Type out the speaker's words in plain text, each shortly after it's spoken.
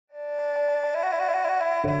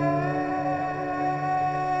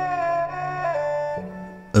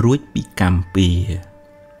រួចពីកម្ម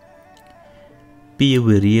ពៀវ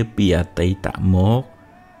រាពីអតីតមក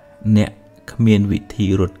អ្នកគ្មានវិធី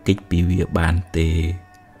រត់គេចពីវាបានទេ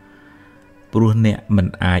ព្រោះអ្នកមិន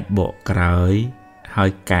អាចបកក្រោយហើ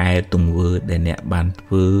យកែទង្វើដែលអ្នកបានធ្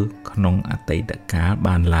វើក្នុងអតីតកាល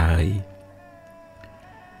បានឡើយ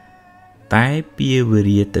តែពៀវ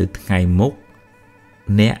រាទៅថ្ងៃមុខ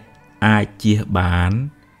អ្នកអាចជៀសបាន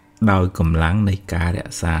ដោយកម្លាំងនៃការរ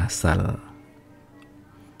ក្សាសិល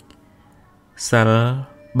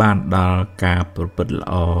បានដល់ការប្រព្រឹត្តល្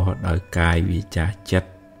អដោយកាយវាចាចិត្ត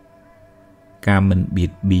ការមិនបៀ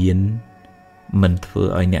តបៀនមិនធ្វើ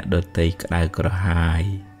ឲ្យអ្នកដទៃក្តៅក្រហាយ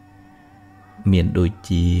មានដូច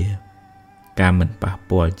ជាការមិនប៉ះ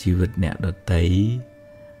ពាល់ជីវិតអ្នកដទៃ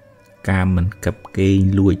ការមិនកាប់កេង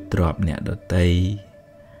លួចទ្រព្យអ្នកដទៃ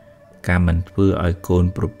ការមិនធ្វើឲ្យកូន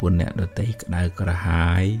ប្រពន្ធអ្នកដទៃក្តៅក្រហា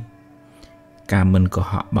យការមិនកុ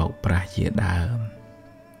ហកបោកប្រាស់ជាដើម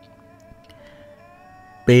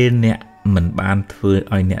ពេលអ្នកមិនបានធ្វើ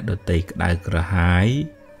ឲ្យអ្នកដទៃក្តៅក្រហាយ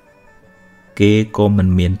គេក៏មិន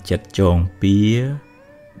មានចិត្តចងពៀ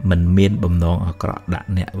មិនមានបំណងអាក្រក់ដាក់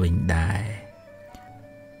អ្នកវិញដែរ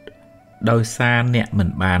ដោយសារអ្នកមិន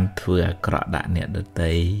បានធ្វើអាក្រក់ដាក់អ្នកដ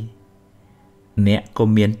ទៃអ្នកក៏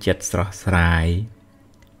មានចិត្តស្រស់ស្រាយ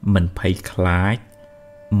មិនភ័យខ្លាច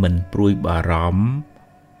មិនព្រួយបារម្ភ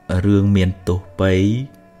រឿងមានទោសពៃ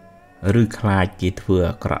ឬខ្លាចគេធ្វើ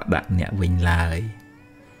អាក្រក់ដាក់អ្នកវិញឡើយ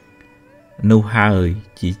នោះហើយ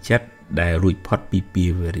ជាចិត្តដែលរួចផុតពីពៀ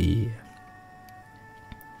វរា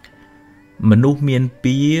មនុស្សមាន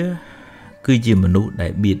ពៀគឺជាមនុស្សដែ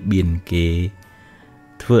លបៀតបៀនគេ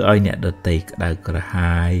ធ្វើឲ្យអ្នកដទៃក្តៅក្រ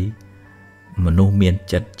ហាយមនុស្សមាន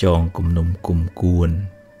ចិត្តចងគំនុំគុំគួន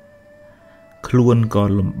ខ្លួនក៏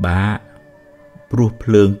លំបាកព្រោះភ្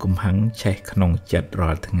លើងកំហឹងឆេះក្នុងចិត្តរា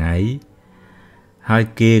ល់ថ្ងៃហើយ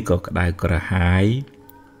គេក៏ក្តៅក្រហាយ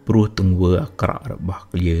ព្រោះទង្វើអាក្រក់របស់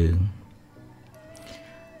យើង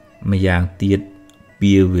ម្យ៉ាងទៀត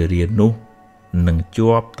ពៀវរានោះនឹង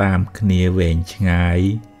ជាប់តាមគ្នាវែងឆ្ងាយ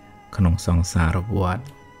ក្នុងសង្សារវដ្ត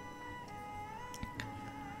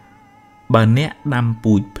បើអ្នកដាំ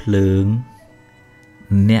ពូជភ្លើង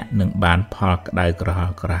អ្នកនឹងបានផលក្តៅក្រហ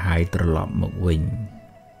ល់ក្រហាយត្រឡប់មកវិញ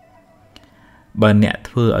បើអ្នក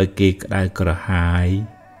ធ្វើឲ្យគេក្តៅក្រហាយ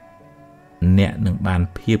អ្នកនឹងបាន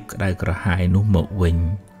ភាពក្តៅក្រហាយនោះមកវិញ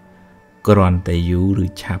គ្រាន់តែយូរឬ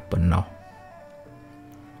ឆាប់ប៉ុណ្ណោះ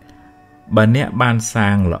បើអ្នកបានសា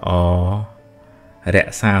ងល្អរ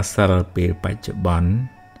ក្សាសិលពេលបច្ចុប្បន្ន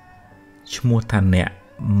ឈ្មោះថាអ្នក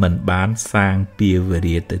មិនបានសាងពៀវ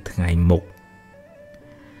រាទៅថ្ងៃមុខ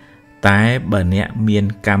តែបើអ្នកមាន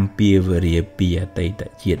កម្មពៀវរាពីអតីត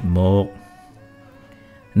ជាតិមក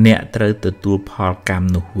អ្នកត្រូវទទួលផលកម្ម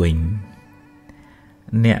នោះវិញ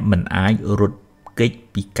អ្នកមិនអាចរត់គេច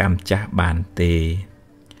ពីកម្មចាស់បានទេ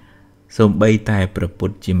សូម្បីតែព្រះពុ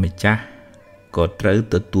ទ្ធជាម្ចាស់ក៏ត្រូវ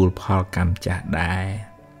ទទួលផលកម្មចាស់ដែរ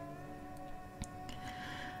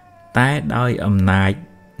តែដោយអំណាច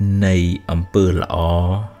នៃអំពើល្អ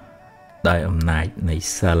ដោយអំណាចនៃ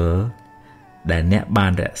សិលដែលអ្នកបា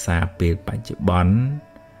នរក្សាពេលបច្ចុប្បន្ន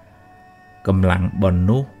កម្លាំងបុណ្យ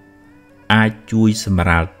នោះអាចជួយសម្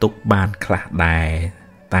រាលទុក្ខបានខ្លះដែរ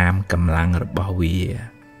តាមកម្លាំងរបស់វា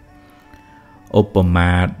ឧប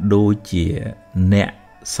មាដូចជាអ្នក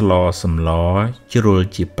ស្លសម្លជ្រុល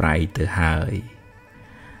ជាប្រៃទៅហើយ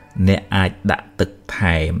អ្នកអាចដាក់ទឹក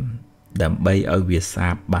ថែមដើម្បីឲ្យវាសា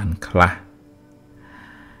បបានខ្លះ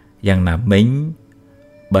យ៉ាងណាមិញ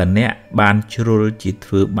បើអ្នកបានជ្រុលជា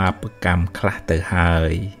ធ្វើបាបកម្មខ្លះទៅហើ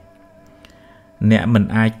យអ្នកមិន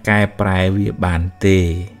អាចកែប្រែវាបានទេ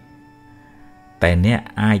តែអ្នក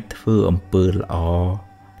អាចធ្វើអំពើល្អ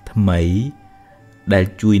ថ្មីដែល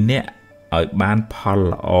ជួយអ្នកឲ្យបានផល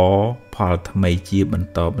ល្អផលថ្មីជាបន្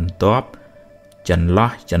តបន្ទាប់ចន្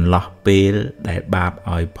លោះពេលដែលបាប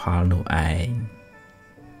ឲ្យផលនោះឯង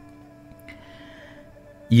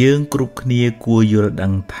យើងគ្រប់គ្នាគួរយល់ដឹ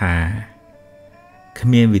ងថាគ្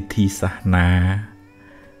មានវិធីសាស្ត្រណា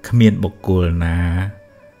គ្មានបុគ្គលណា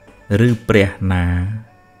ឬព្រះណា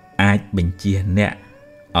អាចបញ្ជៀសអ្នក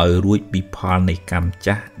ឲ្យរួចពីផលនៃកម្ម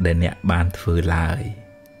ចាស់ដែលអ្នកបានធ្វើឡើយ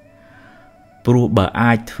ព្រោះបើ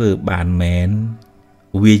អាចធ្វើបានមែន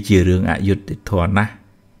វាជារឿងអយុត្តិធម៌ណាស់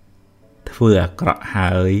ធ្វើអាក្រក់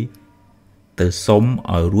ហើយទៅសុំ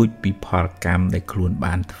ឲ្យរួចពីផលកម្មដែលខ្លួន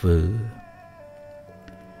បានធ្វើ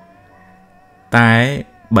តែ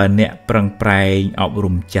បើអ្នកប្រឹងប្រែងអប់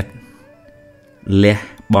រំចិត្តលះ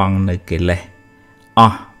បង់នៅកិលេសអ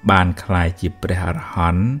ស់បានក្លាយជាព្រះអរហ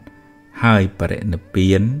ន្តហើយបរិនិព្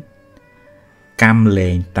វានកម្មលែ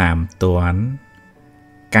ងតាមទាន់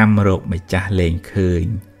កម្មរកម្ចាស់លែងឃើញ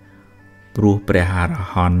ព្រោះព្រះអរ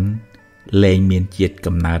ហន្តលែងមានជាតិ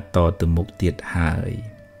កំណើតតទៅមុខទៀតហើយ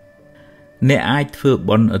អ្នកអាចធ្វើ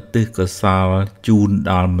បុណ្យឧទ្ទិសកុសលជូន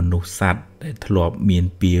ដល់មនុស្សសត្វដែលធ្លាប់មាន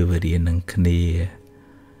ពាវនានឹងគ្នា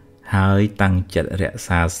ហើយតាំងចិត្តរក្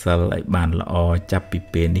សាសិលឲ្យបានល្អចាប់ពី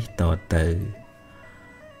ពេលនេះតទៅ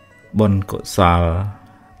បុណ្យកុសល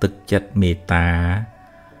ទឹកចិត្តមេត្តា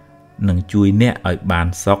នឹងជួយអ្នកឲ្យបាន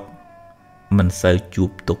សុខមិនសូវជួប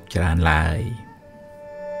ទុក្ខច្រើនឡើយ